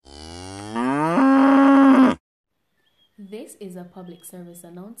This is a public service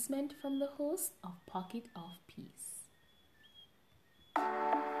announcement from the host of Pocket of Peace.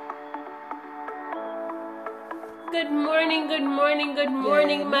 Good morning,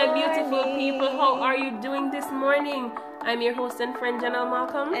 my beautiful people. How are you doing this morning? I'm your host and friend, Janelle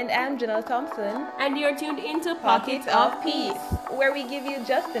Malcolm. And I'm Janelle Thompson. And you're tuned into Pocket of Peace, where we give you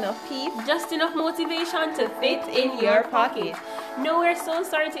just enough peace, just enough motivation to fit in your pocket. No, we're so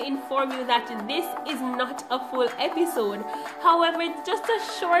sorry to inform you that this is not a full episode. However, it's just a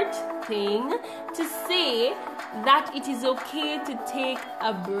short thing to say that it is okay to take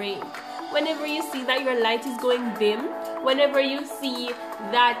a break. Whenever you see that your light is going dim, whenever you see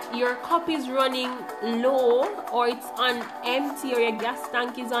that your cup is running low or it's on empty or your gas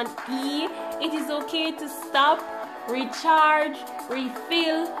tank is on E, it is okay to stop, recharge,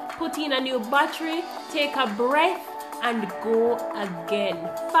 refill, put in a new battery, take a breath, and go again.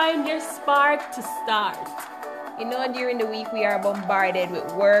 Find your spark to start. You know, during the week we are bombarded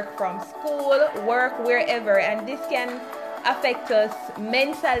with work from school, work wherever, and this can affect us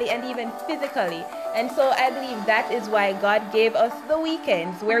mentally and even physically. And so I believe that is why God gave us the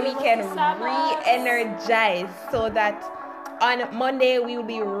weekends where we can re-energize so that on Monday we will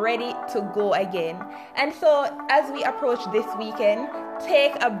be ready to go again. And so as we approach this weekend,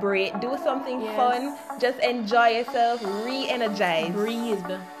 take a break, do something fun, just enjoy yourself, re-energize, breathe.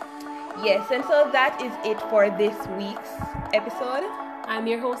 Yes, and so that is it for this week's episode. I'm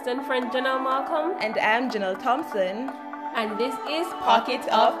your host and friend, Janelle Malcolm. And I'm Janelle Thompson. And this is Pocket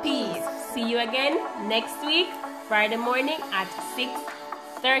of Peace. See you again next week, Friday morning at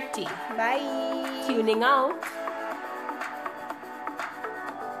 6:30. Bye. Tuning out.